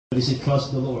Everybody say,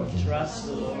 trust the Lord. Trust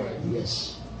the Lord.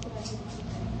 Yes.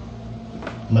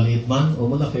 Maliit man o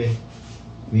malaki,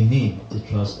 we need to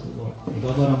trust the Lord.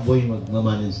 Ikaw ba ang boy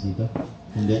magmamanage dito?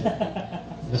 Hindi?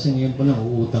 Kasi ngayon pa lang,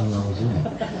 uutang lang ako sila.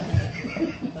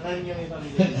 Tanan niyo may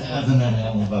pamilya. Ito na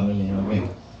ang family. Okay.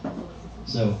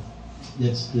 So,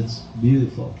 that's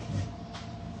beautiful.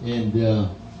 And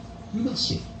we will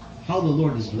see how the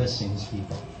Lord is blessing His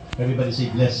people. Everybody say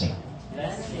blessing.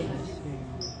 Blessing.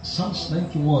 Psalms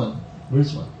 91,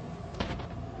 verse 1.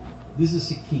 This is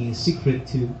the key, secret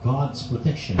to God's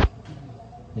protection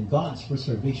and God's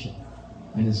preservation,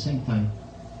 and at the same time,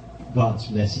 God's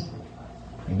blessing.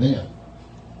 Amen.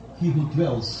 He who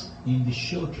dwells in the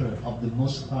shelter of the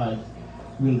Most High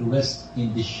will rest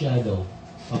in the shadow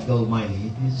of the Almighty.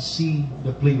 You see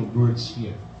the play of words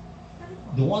here.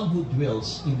 The one who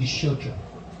dwells in the shelter.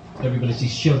 Everybody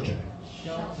says shelter.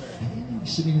 Shelter.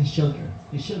 Sitting in shelter.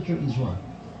 The shelter is what?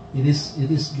 It is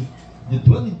the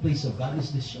dwelling place of God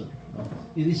is the shelter.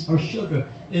 It is our shelter.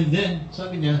 And then,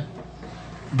 sabi niya,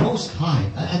 Most High.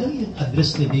 Ano yung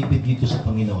address ni David dito sa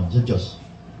Panginoon, sa Diyos?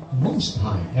 Most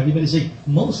High. Everybody say,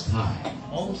 Most High.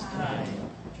 Most High.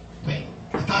 Okay.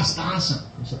 Taas-taasan.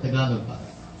 Sa Tagalog pa.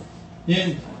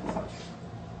 And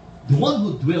the one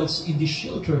who dwells in the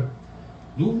shelter,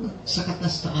 doon sa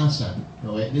kataas-taasan,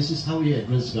 okay, this is how we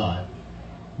address God,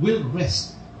 will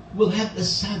rest, will have a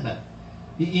Sabbath.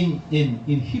 In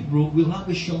Hebrew, we'll have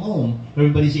a shalom.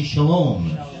 Everybody say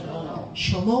shalom. Shalom.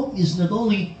 Shalom is not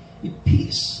only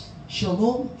peace.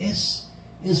 Shalom is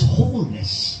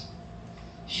wholeness.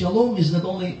 Shalom is not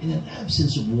only in an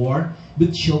absence of war,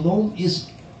 but shalom is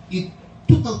a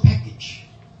total package.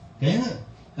 Kaya nga,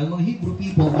 ang mga Hebrew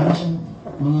people, para sa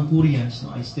mga Koreans,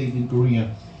 I stayed in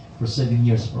Korea for 7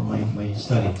 years for my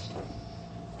studies.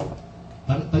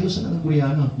 Para tayo sa mga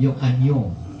Koreano, yung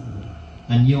anyong.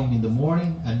 Anyong in the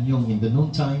morning, anyong in the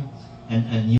noontime, and anyong